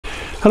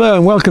Hello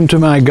and welcome to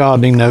my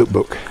gardening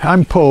notebook.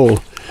 I'm Paul,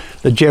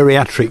 the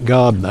geriatric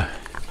gardener.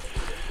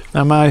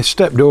 Now my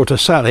stepdaughter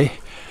Sally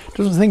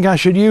doesn't think I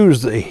should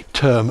use the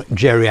term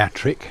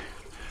geriatric.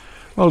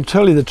 Well, to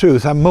tell you the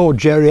truth, I'm more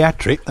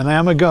geriatric than I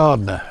am a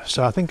gardener,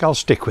 so I think I'll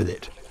stick with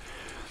it.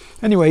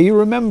 Anyway, you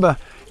remember,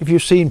 if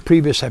you've seen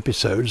previous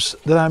episodes,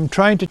 that I'm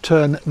trying to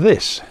turn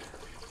this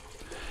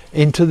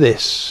into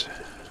this.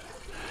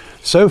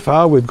 So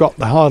far we've got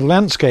the hard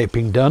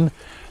landscaping done.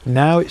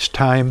 Now it's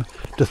time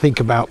to think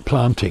about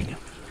planting.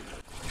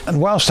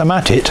 And whilst I'm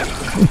at it,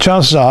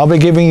 chances are I'll be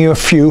giving you a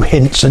few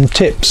hints and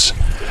tips.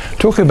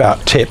 Talking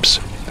about tips,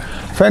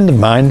 a friend of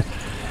mine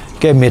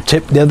gave me a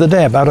tip the other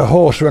day about a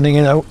horse running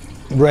in a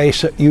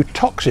race at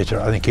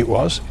Uttoxeter, I think it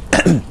was.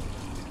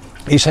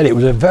 He said it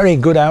was a very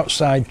good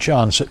outside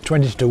chance at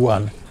 20 to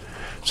 1.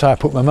 So I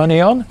put my money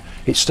on.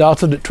 It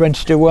started at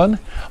 20 to 1.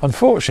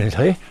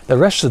 Unfortunately, the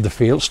rest of the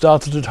field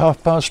started at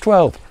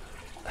 12:30.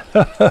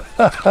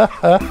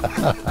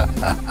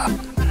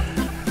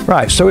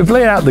 Right, so we've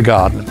laid out the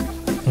garden.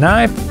 Now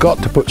I've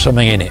got to put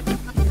something in it.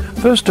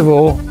 First of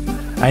all,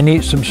 I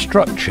need some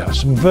structure,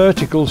 some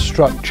vertical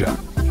structure.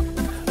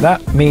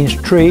 That means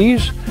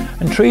trees,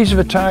 and trees of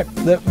a type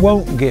that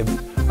won't give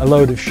a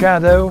load of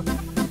shadow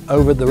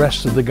over the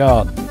rest of the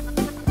garden.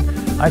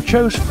 I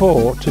chose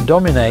 4 to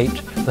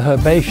dominate the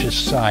herbaceous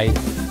side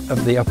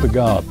of the upper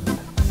garden.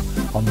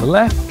 On the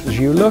left, as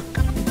you look,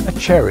 a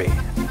cherry,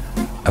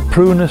 a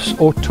Prunus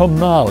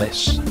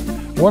autumnalis.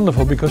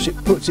 Wonderful because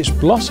it puts its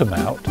blossom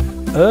out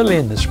early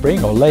in the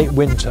spring or late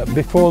winter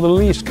before the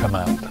leaves come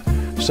out.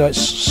 So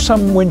it's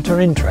some winter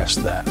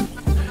interest there.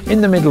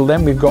 In the middle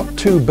then we've got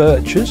 2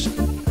 birches.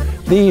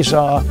 These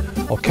are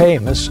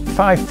Orchamus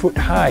 5-foot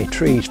high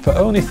trees for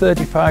only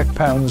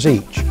 £35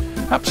 each.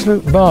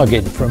 Absolute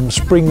bargain from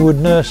Springwood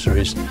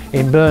Nurseries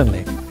in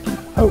Burnley.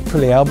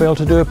 Hopefully I'll be able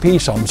to do a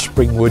piece on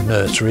Springwood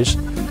Nurseries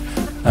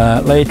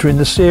later in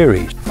the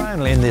series.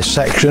 Finally in this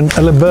section,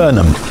 a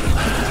laburnum,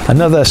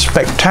 another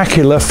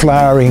spectacular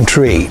flowering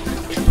tree.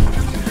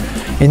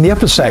 In the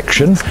upper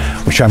section,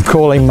 which I'm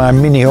calling my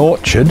mini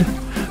orchard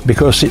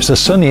because it's the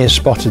sunniest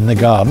spot in the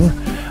garden,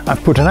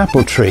 I've put an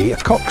apple tree, a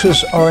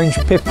Cox's Orange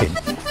Pippin.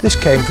 This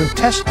came from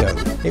Tesco.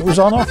 It was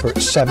on offer at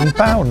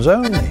 £7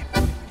 only.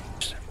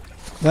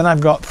 Then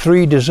I've got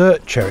 3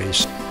 dessert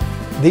cherries.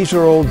 These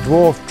are all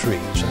dwarf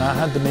trees and I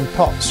had them in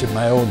pots in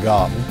my old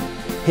garden.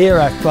 Here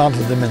I've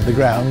planted them in the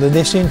ground and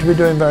they seem to be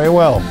doing very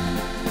well.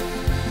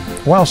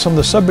 Whilst on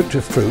the subject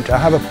of fruit, I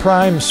have a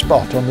prime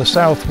spot on the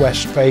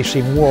southwest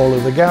facing wall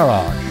of the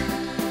garage.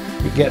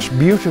 It gets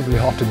beautifully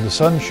hot in the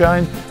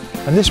sunshine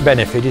and this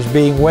benefit is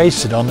being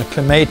wasted on the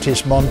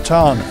Clematis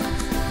montana.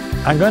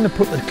 I'm going to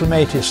put the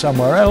Clematis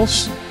somewhere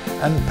else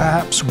and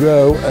perhaps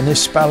grow an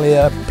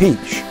Espalier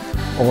peach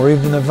or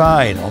even a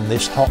vine on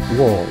this hot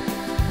wall.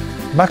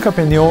 Back up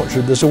in the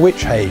orchard there's a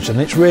witch hazel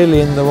and it's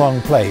really in the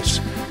wrong place,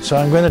 so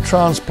I'm going to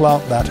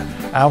transplant that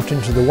out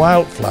into the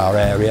wildflower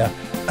area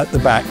at the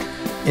back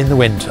in the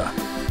winter.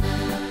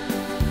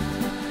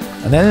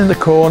 And then in the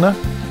corner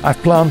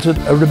I've planted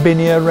a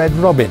Robinia red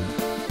robin,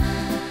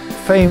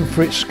 famed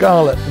for its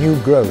scarlet new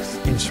growth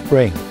in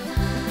spring.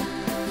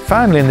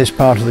 Finally in this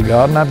part of the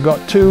garden I've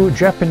got 2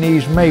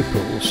 Japanese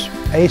maples,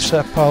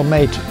 Acer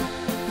palmatum,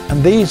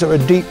 and these are a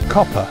deep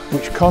copper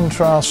which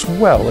contrasts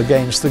well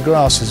against the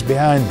grasses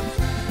behind them.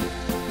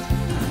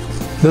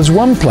 There's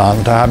one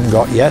plant I haven't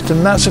got yet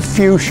and that's a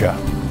fuchsia.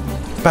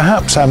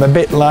 Perhaps I'm a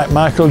bit like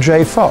Michael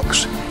J.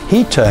 Fox.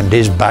 He turned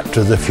his back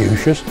to the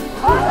fuchsias.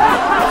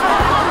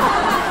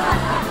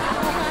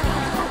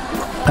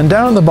 And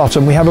down at the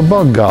bottom we have a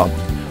bog garden.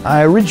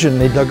 I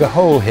originally dug a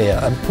hole here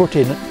and put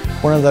in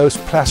one of those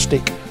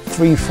plastic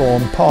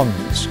free-form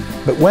ponds.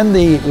 But when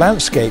the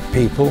landscape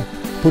people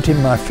put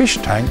in my fish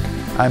tank,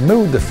 I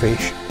moved the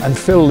fish and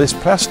filled this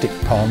plastic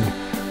pond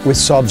with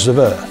sods of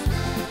earth.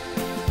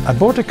 I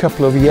bought a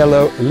couple of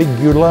yellow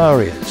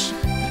ligularias,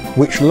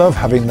 which love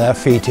having their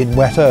feet in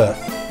wet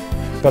earth.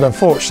 But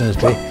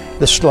unfortunately,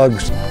 the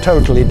slugs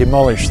totally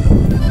demolished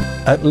them.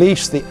 At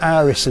least the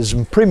irises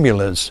and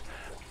primulas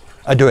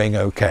are doing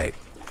okay.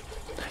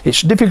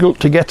 It's difficult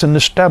to get an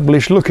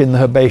established look in the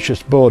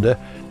herbaceous border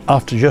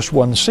after just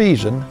one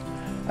season,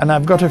 and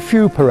I've got a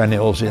few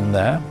perennials in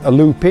there. A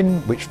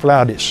lupin, which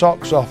flowered its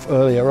socks off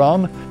earlier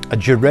on, a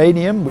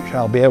geranium, which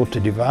I'll be able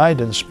to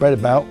divide and spread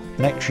about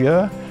next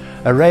year,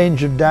 a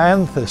range of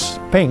dianthus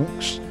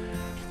pinks,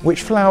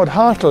 which flowered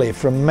heartily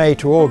from May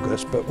to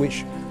August, but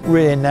which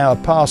really now are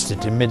past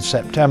it in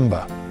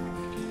mid-September.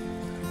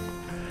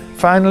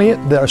 Finally,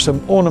 there are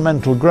some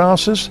ornamental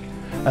grasses,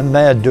 and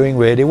they are doing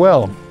really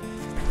well.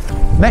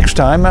 Next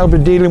time I'll be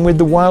dealing with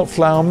the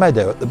wildflower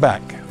meadow at the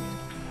back,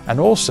 and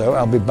also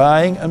I'll be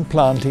buying and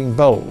planting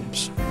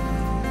bulbs.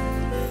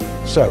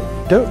 So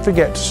don't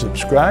forget to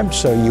subscribe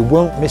so you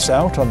won't miss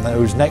out on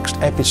those next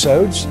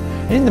episodes.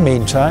 In the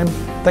meantime,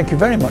 thank you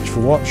very much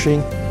for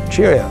watching.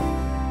 Cheerio.